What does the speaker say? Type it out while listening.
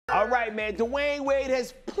right, man. Dwayne Wade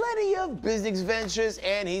has plenty of business ventures,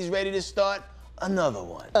 and he's ready to start another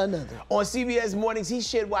one. On CBS Mornings, he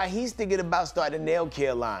shared why he's thinking about starting a nail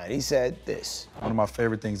care line. He said this. One of my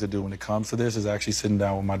favorite things to do when it comes to this is actually sitting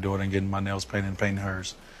down with my daughter and getting my nails painted and painting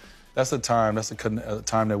hers. That's a time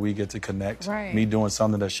that we get to connect. Right. Me doing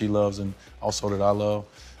something that she loves and also that I love.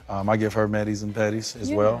 I give her medis and petties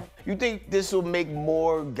as well. You think this will make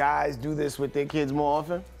more guys do this with their kids more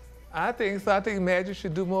often? I think so. I think Magic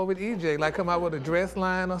should do more with EJ, like come out with a dress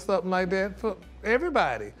line or something like that for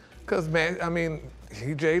everybody. Because, I mean,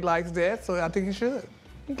 EJ likes that, so I think he should.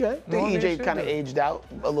 Okay. I think EJ kind of aged out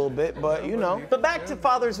a little bit, but you know. But back to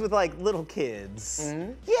fathers with like little kids.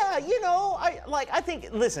 Yeah, you know, I think,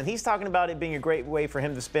 listen, he's talking about it being a great way for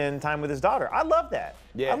him to spend time with his daughter. I love that.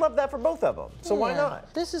 Yeah. I love that for both of them. So why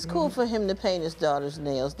not? This is cool for him to paint his daughter's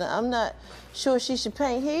nails. Now, I'm not sure she should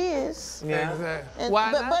paint his. Yeah. Exactly. And,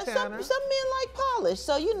 Why but not, some men like polish,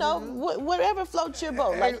 so you know, whatever floats your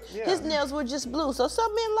boat. Like his nails were just blue, so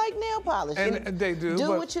some men like nail polish. And they do. Do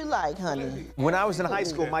what you like, honey. When I was in high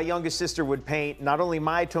school, my youngest sister would paint not only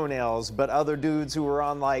my toenails, but other dudes who were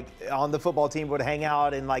on the football team would hang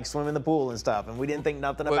out and like swim in the pool and stuff, and we didn't think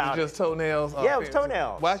nothing about it. Just toenails? Yeah, it was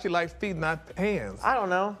toenails. Why she like feet, not hands? I don't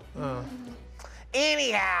know.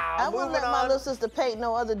 Anyhow, I wouldn't let my little sister paint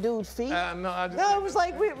no other dude's feet. No, it was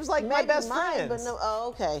like my best mine, friends. But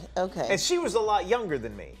no, okay. And she was a lot younger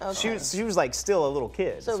than me. Okay. She was like still a little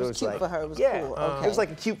kid. So it was cute like, for her. It was yeah, cool. Okay. It was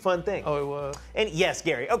like a cute, fun thing. Oh, it was. And yes,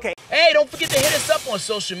 Gary. Okay. Hey, don't forget to hit us up on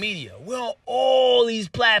social media. We're on all these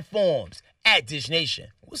platforms at Dish Nation.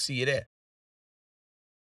 We'll see you there.